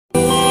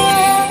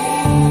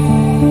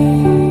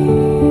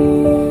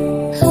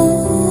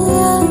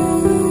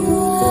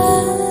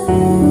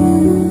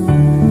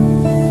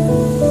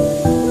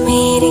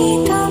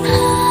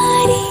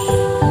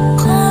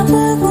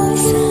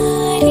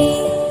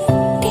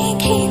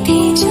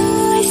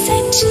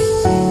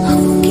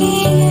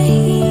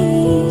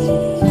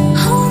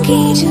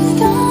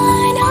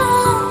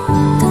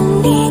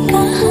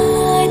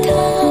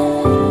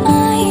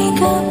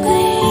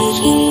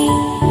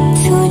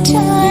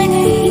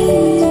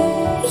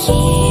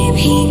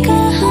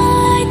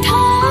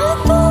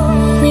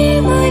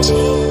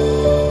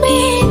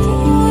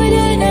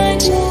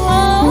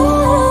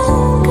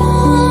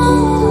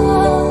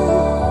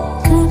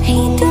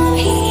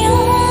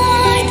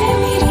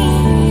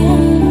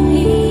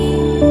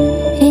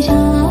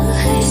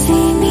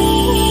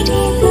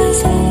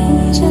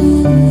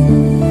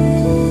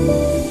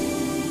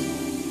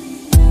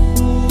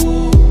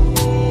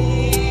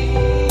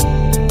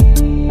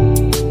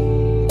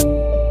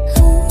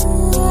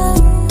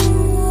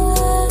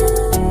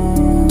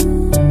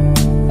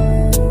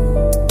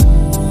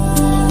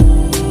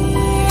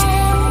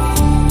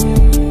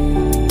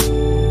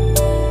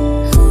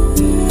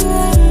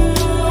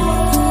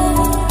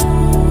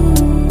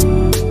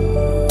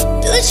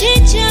तुझे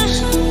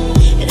चाहा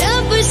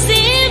रब से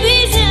भी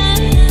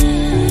ज्यादा,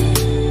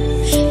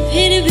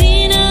 फिर भी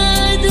ना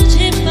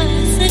तुझे पा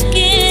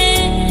सके।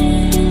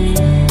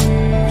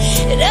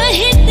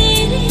 रहे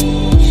तेरे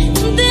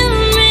दिल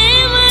में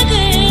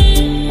मगर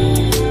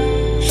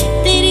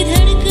तेरी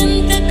धड़कन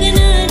तक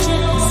ना जा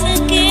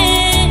सके।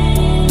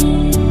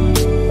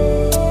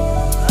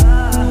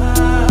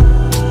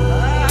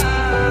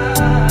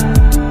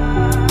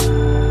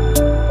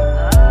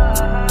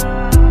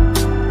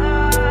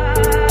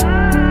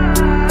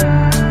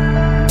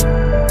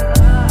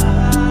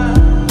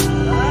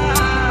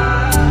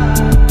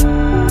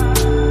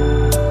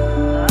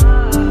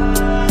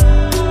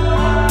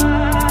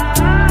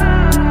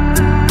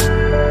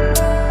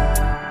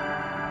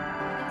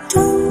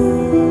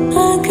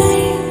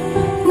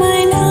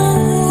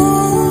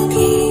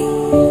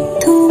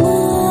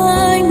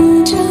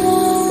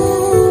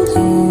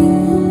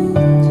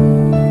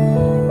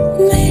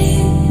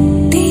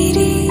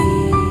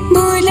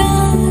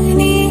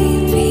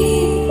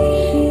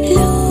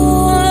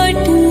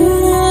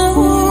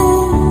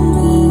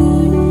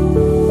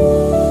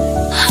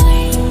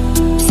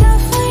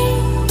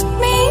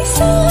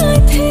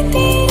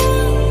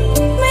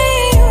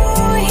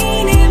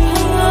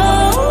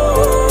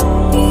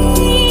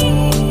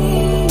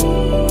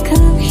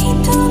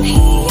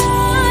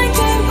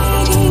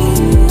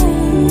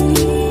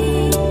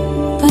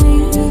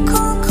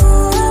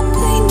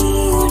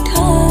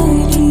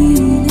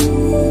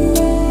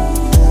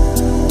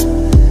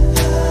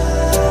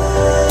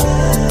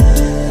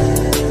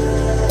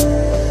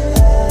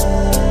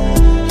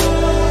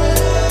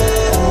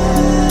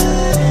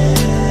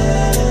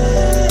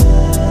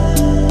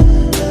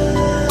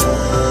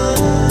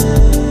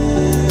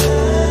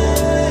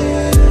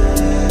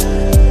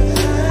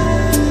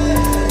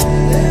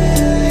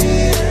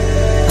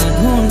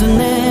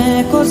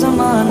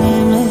 ज़माने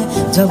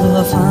में जब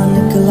वफा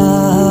निकला,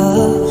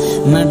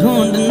 मैं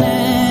ढूंढने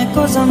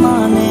को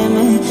ज़माने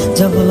में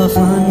जब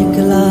वफा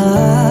निकला।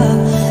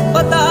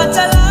 पता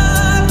चला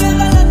कि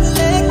गलत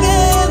लेके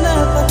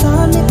मैं पता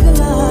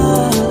निकला,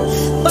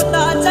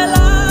 पता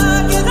चला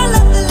कि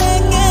गलत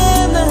लेके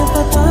मैं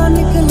पता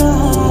निकला।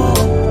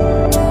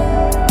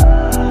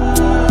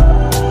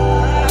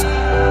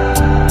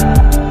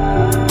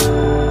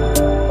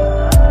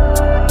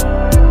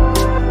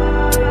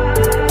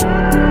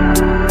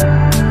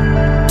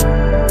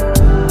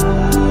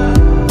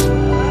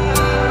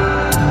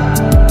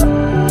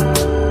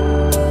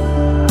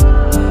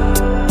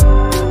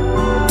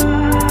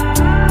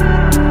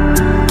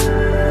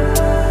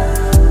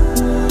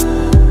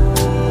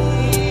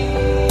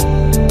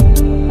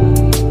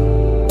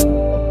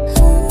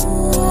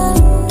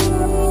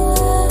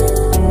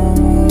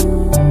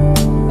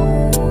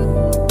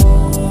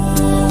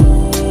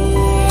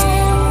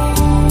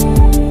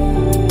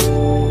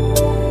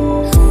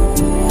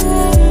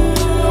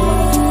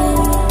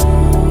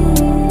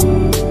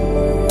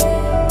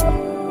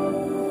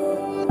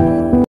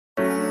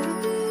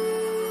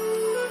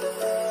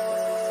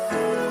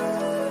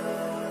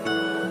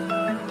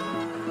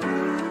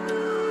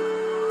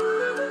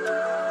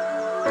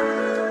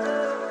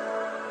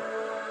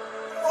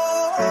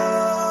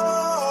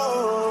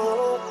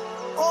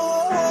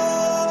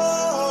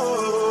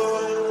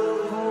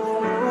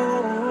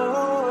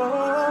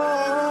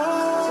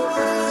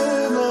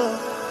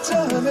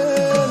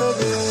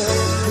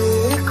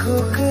 देखो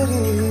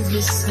करीब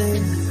से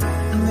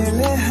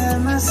मिले हैं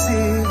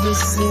नसीब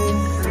से,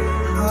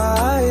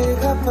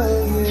 आएगा पल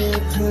ये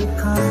फिर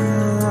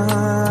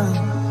कहाँ।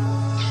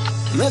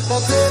 मैं तो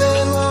तेरे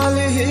नाल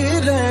ही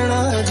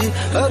रहना जी,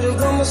 हर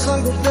गम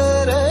संग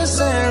तेरे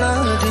सहना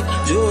जी।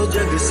 जो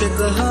जग से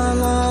कहा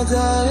ना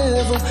जाए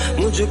वो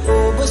मुझको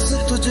बस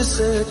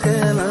तुझसे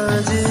कहना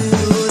जी।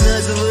 वो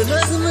नज़्म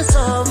नज़्म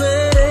सा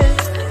मेरे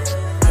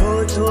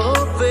होठों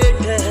पे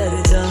ठहर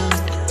जा,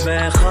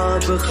 मैं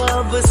ख्वाब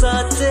ख्वाब सा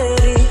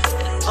तेरी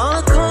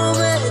आंखों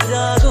में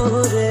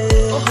जागो रे।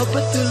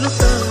 मोहब्बत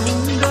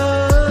लुटाऊंगा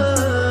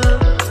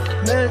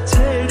मैं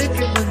छेड़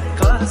के मन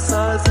का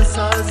साज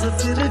साज,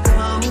 फिर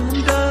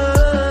गाऊंगा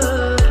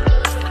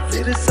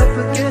फिर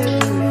सबके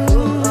दिल को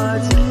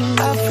आज।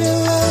 I feel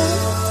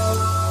love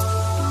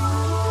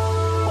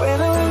when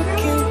I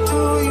look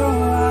into your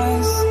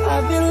eyes. I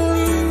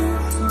believe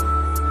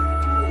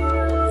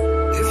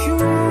if you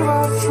move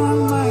out from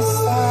my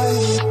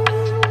side.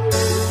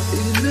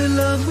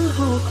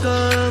 लम्हों का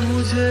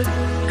मुझे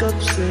कब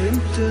से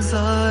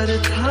इंतजार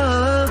था,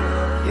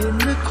 इन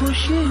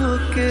खुशियों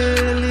के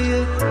लिए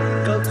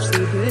कब से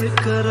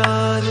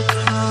बेकरार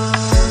था।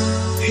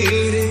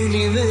 हीरे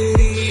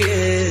मेरी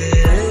है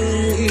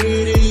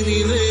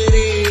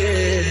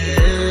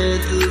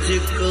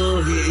तुझको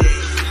ही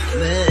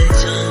मैं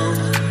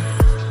चाहूं।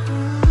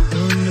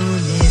 दोनों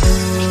ने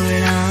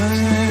रोना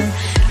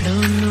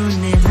दोनों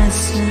ने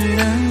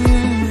हंसना,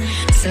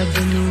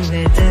 सबनू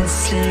है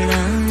दसना।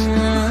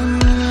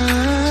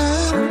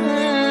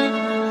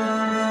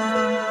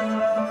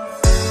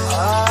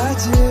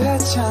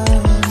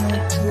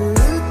 अचानक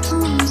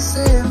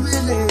तुमसे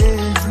मिले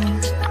हम,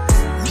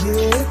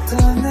 ये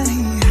तो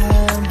नहीं है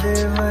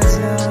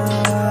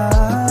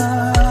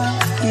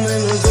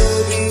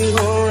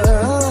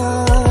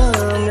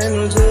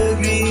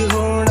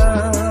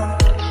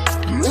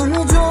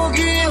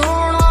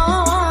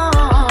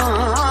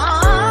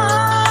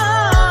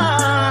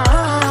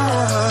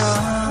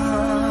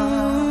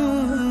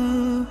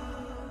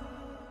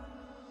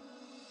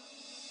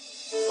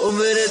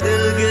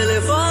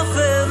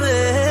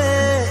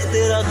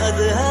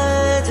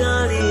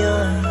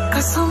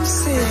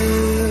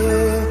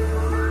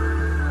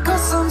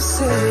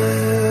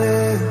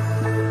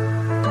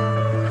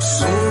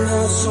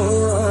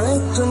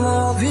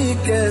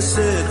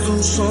कैसे तू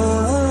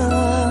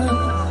सोना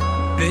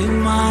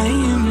बेमाई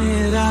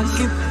मेरा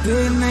कितने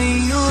नहीं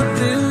हो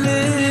दिल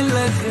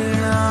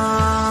लगना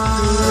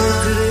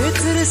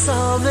तेरे सा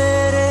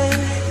मेरे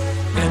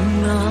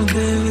कन्ना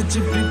दे विच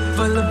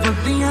पिपल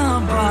पट्टियां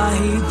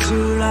बाही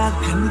चूड़ा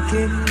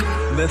खनके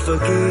मैं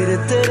फकीर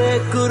तेरे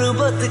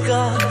गुरबत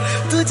का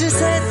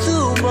तुझसे तू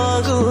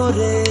मांगू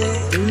रे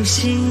तू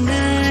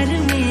श्रृंगार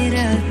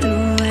मेरा तू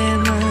है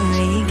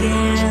माई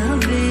गया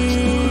वे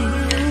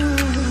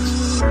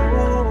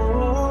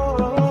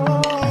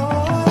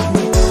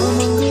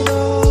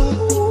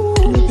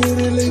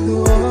तेरे लिए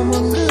दुआ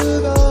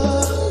मंगदा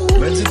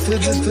मैं जिथे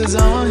जिथे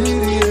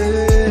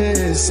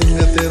जाहिरिए संग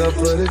तेरा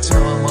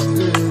परछावा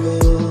मंगदा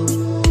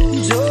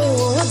जो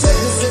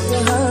जग से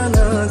कहा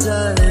ना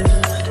जाए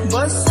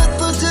बस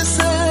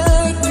तुझसे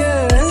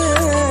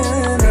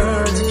कहना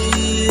जी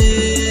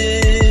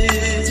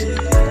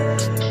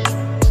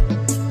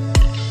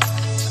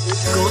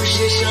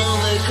कोशिशों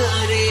में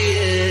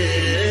करिए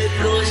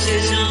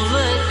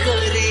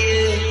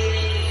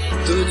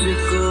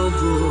तुझको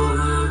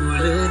भूल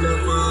न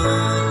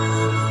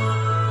पाऊं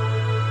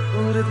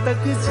और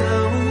तक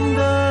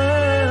जाऊंगा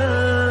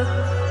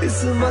इस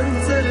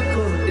मंजर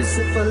को इस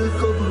पल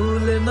को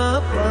भूल ना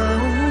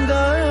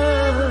पाऊंगा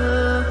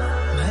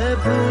मैं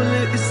भूल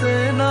इसे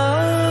ना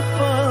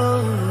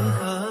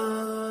पाऊंगा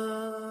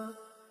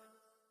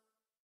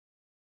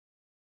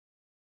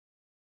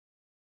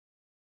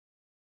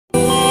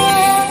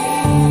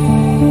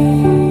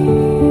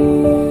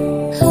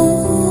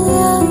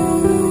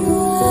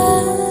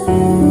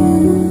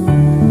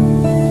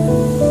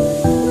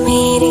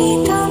मेरी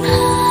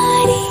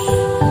तुम्हारी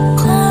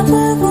ख्वाब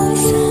वो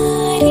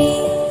सारे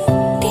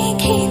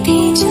देखे थे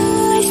जो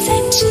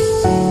सच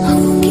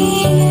होंगे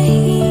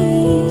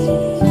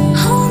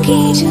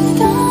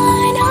जुदा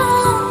ना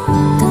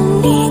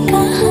तुमने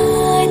कहा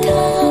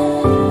था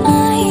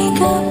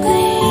आएगा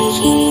पर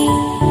ये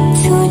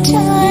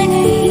सोचा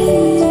नहीं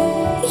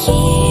ये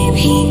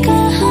भी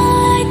कहा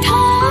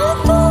था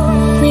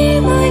तुमने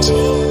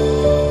मुझे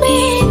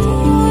मैं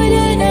भूल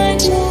न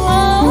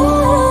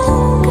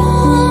जाऊंगा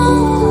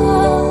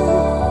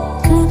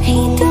कभी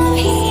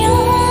तुम्हें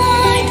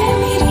याद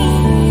मेरी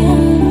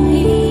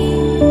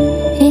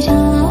आई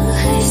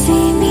राह से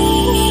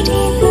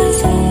मेरी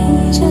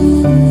गुजर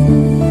जाऊं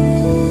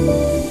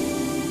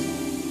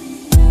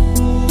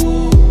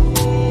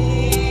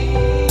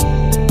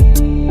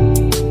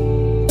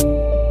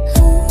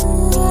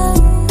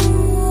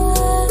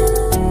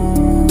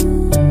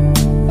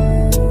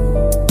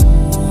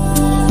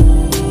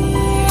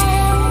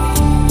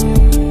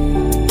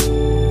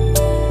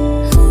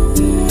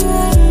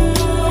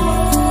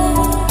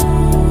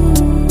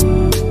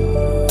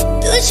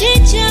तुझे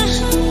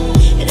चाहा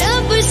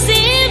रब से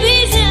भी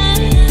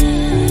ज्यादा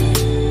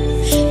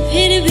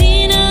फिर भी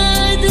ना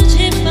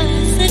तुझे पा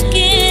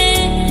सके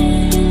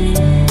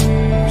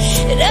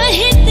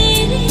रहे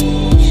तेरे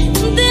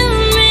दिल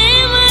में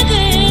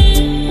मगर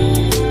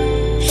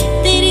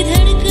तेरी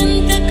धड़कन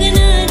तक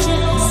ना जा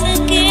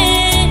सके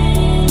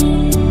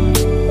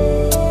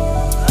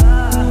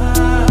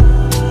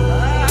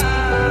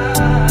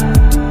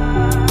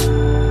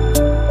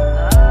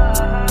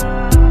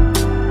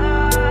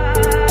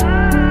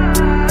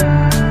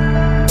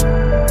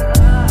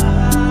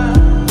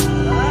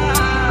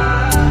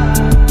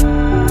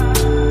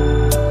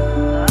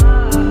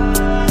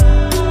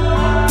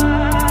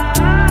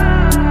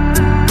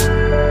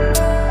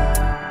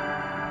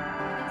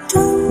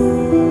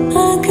तुम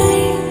अगर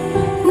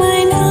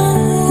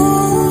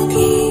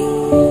मनाओगे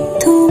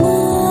तो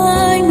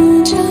मान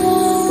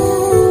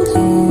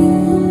जाऊंगी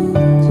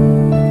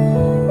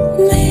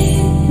मैं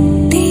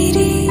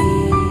तेरे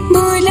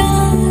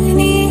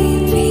बुलाने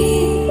पे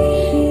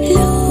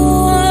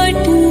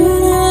लौट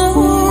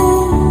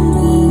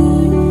आऊंगी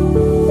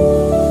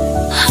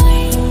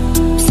हर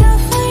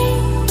सफर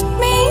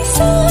में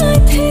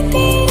साथ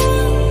तेरा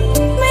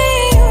मैं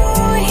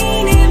यूं ही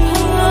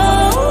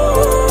निभाऊंगी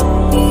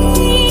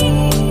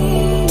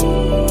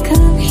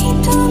कभी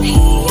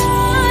तुम्हें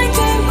याद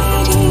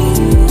मेरी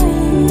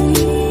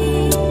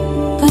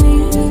आई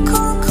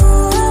पलकों को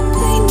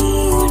अपनी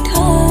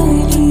उठा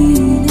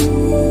लेना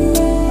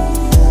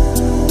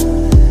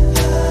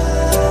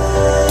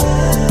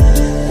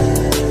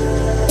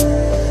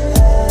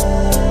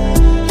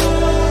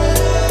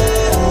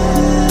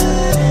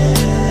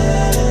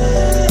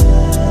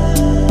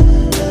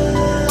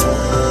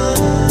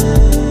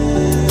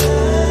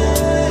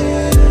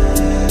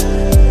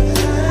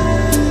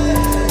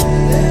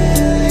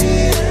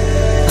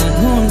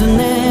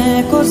ढूंढने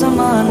को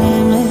जमाने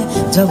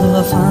में जब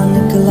वफा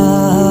निकला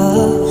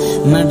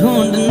मैं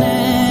ढूंढने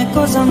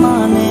को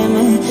जमाने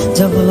में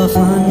जब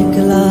वफा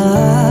निकला